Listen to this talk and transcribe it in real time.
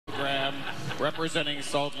representing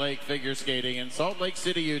Salt Lake figure skating in Salt Lake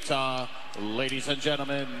City, Utah, ladies and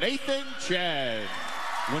gentlemen, Nathan Chen.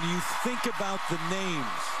 When you think about the names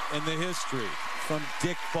and the history, from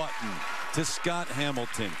Dick Button to Scott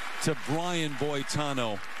Hamilton to Brian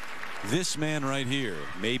Boitano, this man right here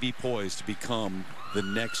may be poised to become the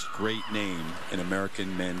next great name in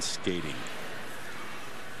American men's skating.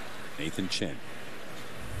 Nathan Chen.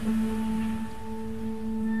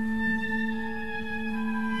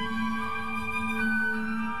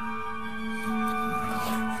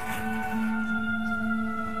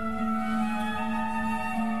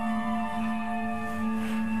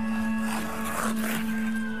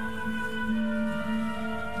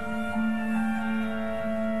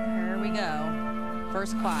 Here we go.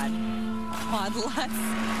 First quad. Quad lutz.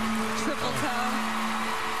 Triple toe.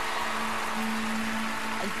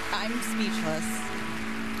 I'm speechless.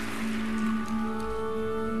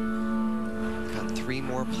 Got 3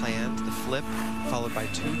 more planned. The flip, followed by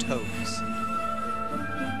 2 toes.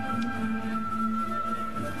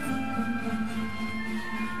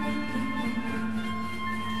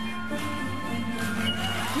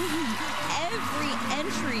 Every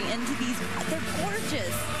entry into these, they're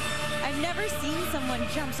gorgeous. I've never seen someone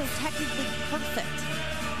jump so technically perfect.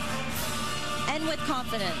 And with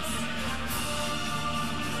confidence.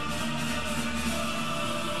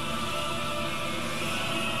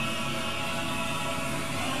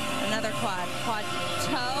 Another quad. Quad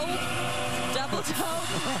toe, double toe,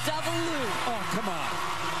 double loop. Oh, come on.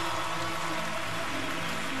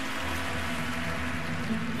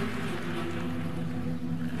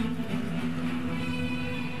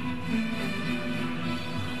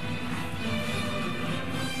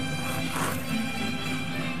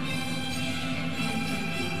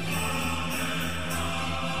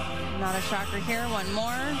 Not a shocker here. One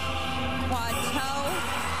more. Quad toe.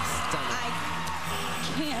 Stunning. I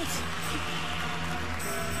can't.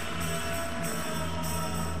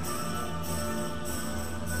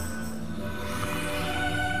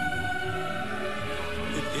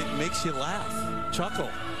 It makes you laugh, chuckle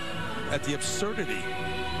at the absurdity.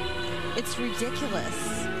 It's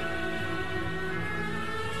ridiculous.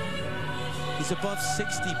 He's above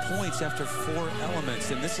 60 points after 4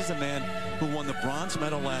 elements, and this is a man who won the bronze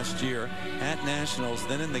medal last year at Nationals,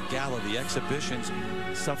 then in the gala, the exhibitions,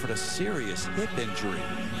 suffered a serious hip injury,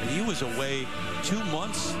 and he was away 2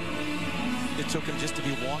 months. It took him just to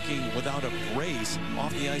be walking without a brace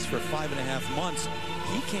off the ice for 5.5 months.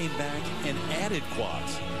 He came back and added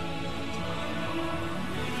quads.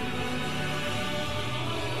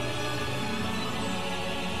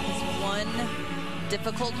 His one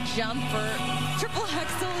difficult jump for triple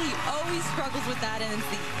axel. He always struggles with that, and it's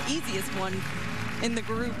the easiest one in the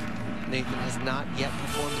group. Nathan has not yet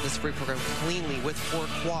performed this free program cleanly with 4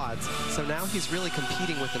 quads, so now he's really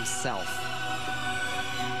competing with himself.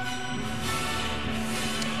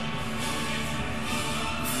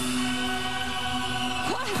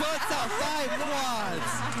 Puts out 5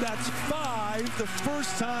 quads. That's 5, the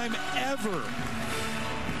first time ever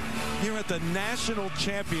here at the National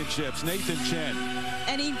Championships. Nathan Chen.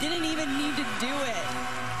 And he didn't even need to do it.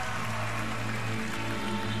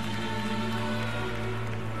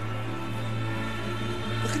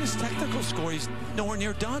 Look at his technical score. He's nowhere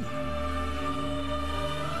near done.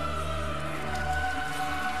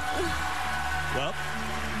 Well,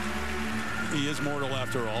 he is mortal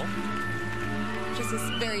after all. Just a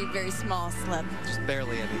very, very small slip. Just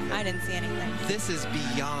barely anything. I didn't see anything. This is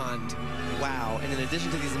beyond wow. And in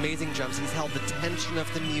addition to these amazing jumps, he's held the tension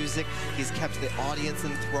of the music. He's kept the audience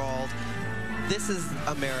enthralled. This is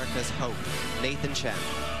America's hope, Nathan Chen.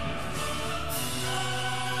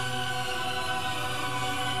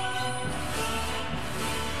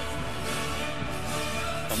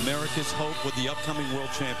 America's hope with the upcoming World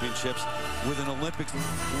Championships, with an Olympics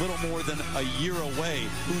little more than a year away,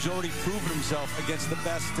 who's already proven himself against the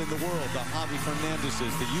best in the world, the Javi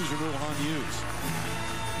Fernandezes, the Yuzuru Hanyus.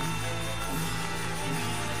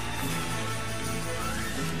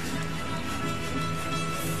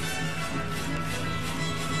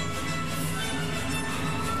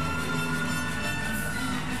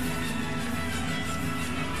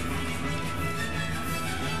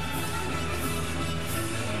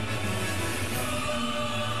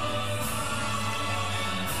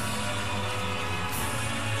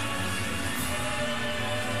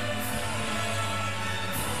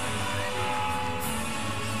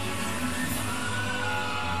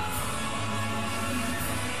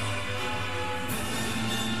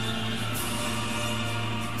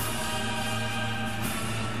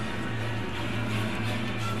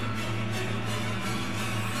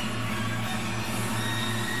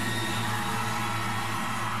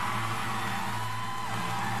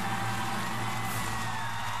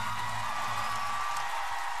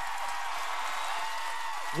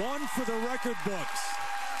 One for the record books.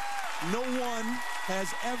 No one has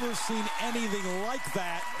ever seen anything like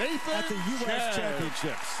that at the U.S.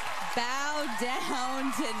 Championships. Bow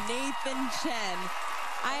down to Nathan Chen.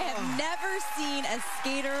 I have never seen a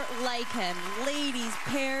skater like him. Ladies,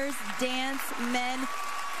 pairs, dance, men,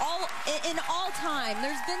 in all time.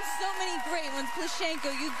 There's been so many great ones.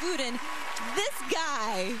 Plushenko, Yugudin. This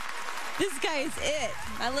guy is it.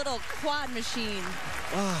 My little quad machine.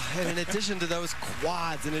 And in addition to those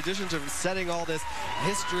quads, in addition to setting all this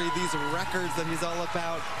history, these records that he's all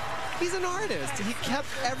about, he's an artist. He kept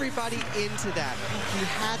everybody into that. He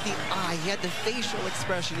had the eye, he had the facial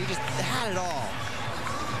expression, he just had it all.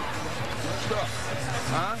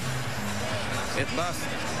 Huh? It must.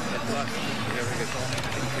 Very good.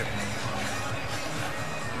 Thank you.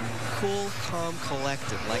 Cool, calm,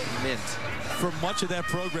 collected, like mint. For much of that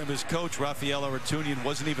program, his coach, Rafael Aratunian,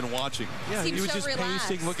 wasn't even watching. Yeah, he was so just relaxed.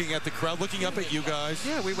 pacing, looking at the crowd, looking up at you guys.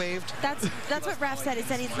 Yeah, we waved. That's what Raf said. He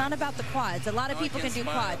said it's not about the quads. A lot of people can do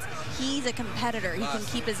quads. He's a competitor. He can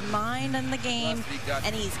keep his mind in the game,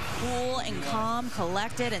 and he's cool and calm,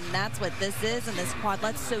 collected, and that's what this is. And this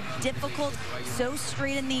quadlet's so difficult, so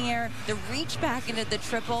straight in the air. The reach back into the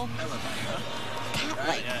triple,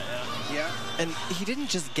 cat-like. Yeah. And he didn't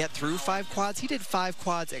just get through 5 quads, he did 5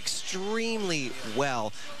 quads extremely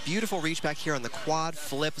well. Beautiful reach back here on the quad,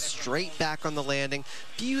 flip, straight back on the landing.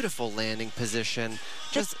 Beautiful landing position.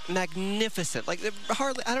 Just magnificent. Like,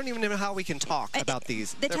 hardly, I don't even know how we can talk about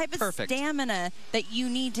these. The type of stamina that you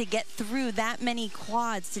need to get through that many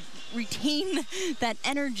quads to retain that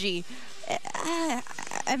energy.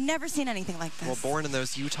 I've never seen anything like this. Well, born in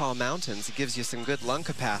those Utah mountains, it gives you some good lung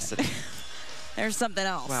capacity. There's something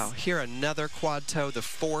else. Wow, here another quad toe, the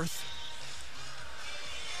 4th.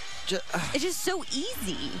 It's just so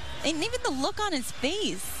easy. And even the look on his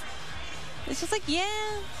face. It's just like,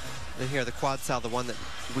 yeah. And here, the quad sal, the one that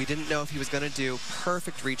we didn't know if he was going to do.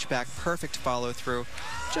 Perfect reach back, perfect follow through.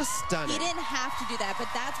 Just stunning. He didn't have to do that, but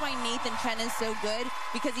that's why Nathan Chen is so good,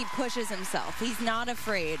 because he pushes himself. He's not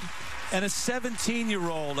afraid. And a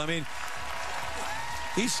 17-year-old, I mean,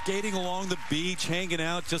 he's skating along the beach, hanging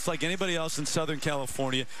out just like anybody else in Southern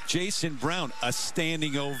California. Jason Brown, a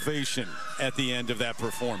standing ovation at the end of that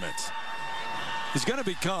performance. He's going to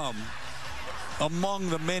become, among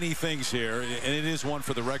the many things here, and it is one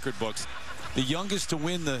for the record books, the youngest to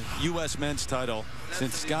win the U.S. men's title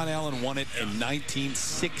since Scott Allen won it in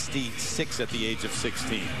 1966 at the age of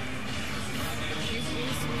 16.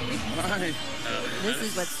 This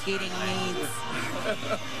is what skating needs.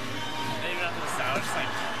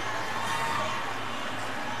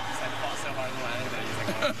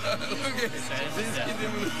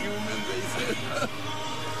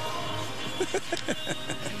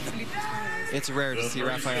 It's rare to see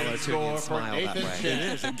Rafael Aratunian smile that way. It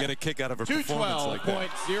is, and get a kick out of a performance like that.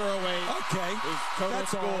 212.08. Okay, Total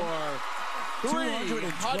score.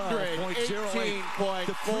 318.08.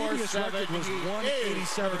 The previous record was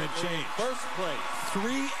 187 and change. First place.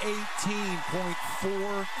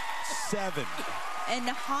 318.47. And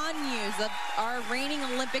Han Hughes, our reigning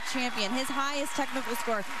Olympic champion, his highest technical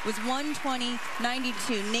score was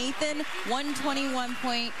 120.92. Nathan,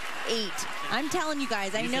 121.8. I'm telling you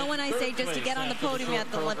guys, I know when I say just to get on the podium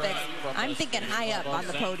at the Olympics, I'm thinking high up on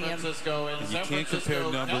the podium. You can't compare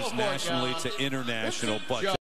numbers nationally to international, but